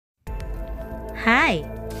Hi!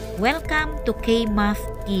 Welcome to K-Math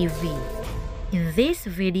TV. In this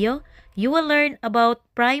video, you will learn about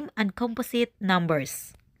prime and composite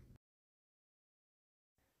numbers.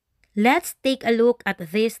 Let's take a look at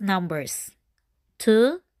these numbers.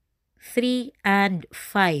 2, 3, and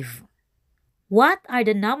 5. What are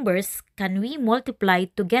the numbers can we multiply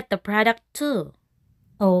to get the product 2?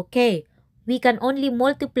 Okay, we can only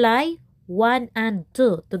multiply 1 and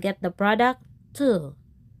 2 to get the product 2.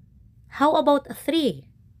 How about 3?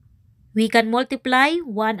 We can multiply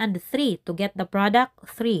 1 and 3 to get the product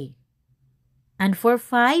 3. And for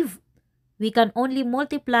 5, we can only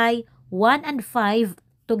multiply 1 and 5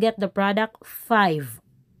 to get the product 5.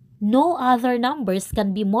 No other numbers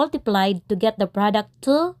can be multiplied to get the product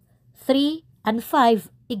 2, 3, and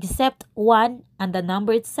 5 except 1 and the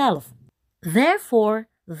number itself.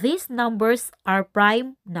 Therefore, these numbers are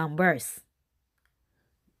prime numbers.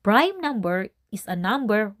 Prime number is a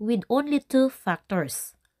number with only two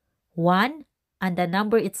factors, 1 and the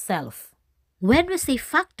number itself. When we say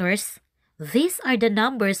factors, these are the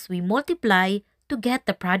numbers we multiply to get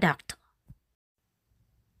the product.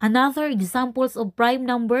 Another examples of prime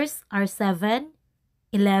numbers are 7,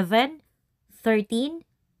 11, 13,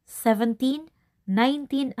 17,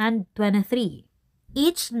 19, and 23.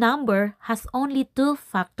 Each number has only two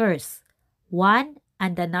factors, 1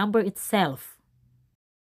 and the number itself.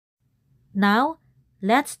 Now,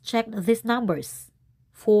 let's check these numbers,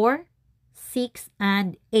 4, 6,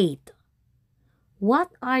 and 8.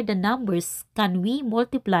 What are the numbers can we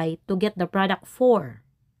multiply to get the product 4?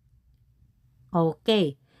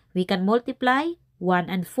 Okay, we can multiply 1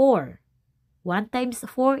 and 4. 1 times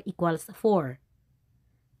 4 equals 4.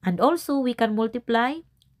 And also, we can multiply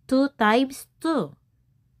 2 times 2.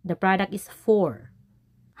 The product is 4.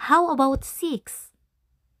 How about 6?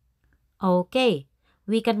 Okay,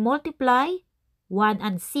 we can multiply 1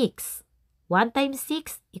 and 6. 1 times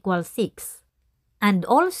 6 equals 6. And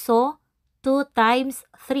also, 2 times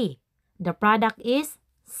 3. The product is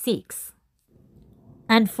 6.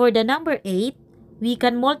 And for the number 8, we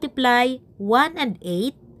can multiply 1 and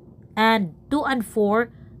 8 and 2 and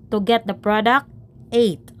 4 to get the product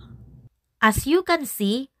 8. As you can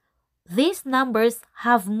see, these numbers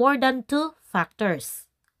have more than 2 factors.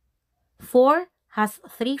 4 has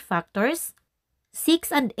 3 factors.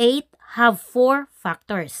 6 and 8 have 4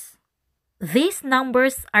 factors. These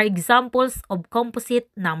numbers are examples of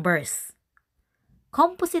composite numbers.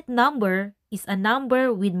 Composite number is a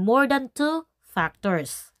number with more than 2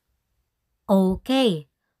 factors.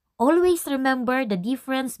 Okay, always remember the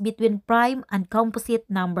difference between prime and composite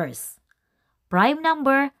numbers. Prime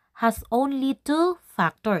number has only 2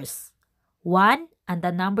 factors, 1 and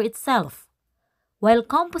the number itself, while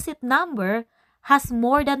composite number has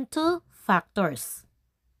more than 2 factors.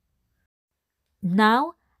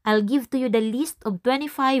 Now, I'll give to you the list of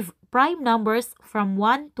 25 prime numbers from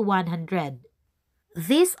 1 to 100.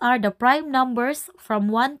 These are the prime numbers from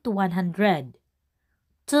 1 to 100.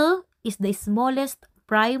 2 is the smallest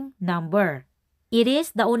prime number. It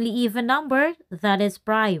is the only even number that is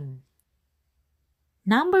prime.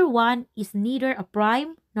 Number 1 is neither a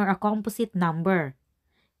prime nor a composite number.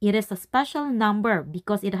 It is a special number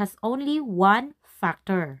because it has only one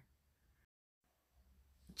factor.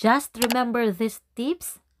 Just remember these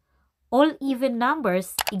tips. All even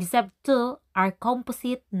numbers except 2 are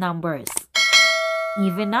composite numbers.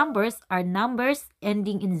 Even numbers are numbers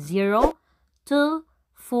ending in 0, 2,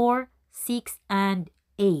 4, 6, and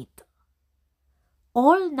 8.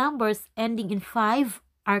 All numbers ending in 5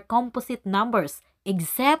 are composite numbers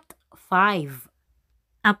except 5.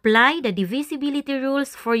 Apply the divisibility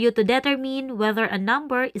rules for you to determine whether a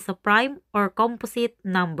number is a prime or composite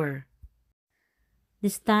number.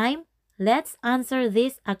 This time, let's answer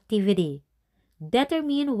this activity.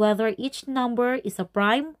 Determine whether each number is a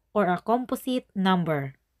prime or a composite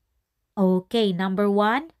number. Okay, number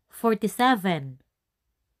 1, 47.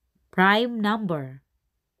 Prime number.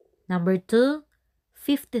 Number 2,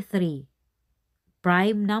 53.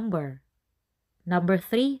 Prime number. Number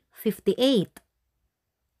 3, 58.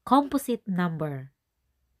 Composite number.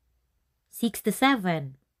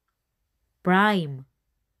 67. Prime.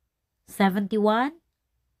 71.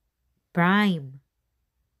 Prime.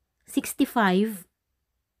 65.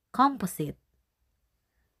 Composite.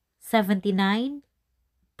 79.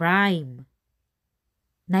 Prime.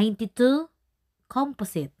 92.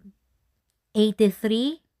 Composite.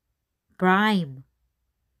 83. Prime.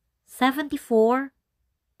 74.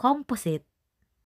 Composite.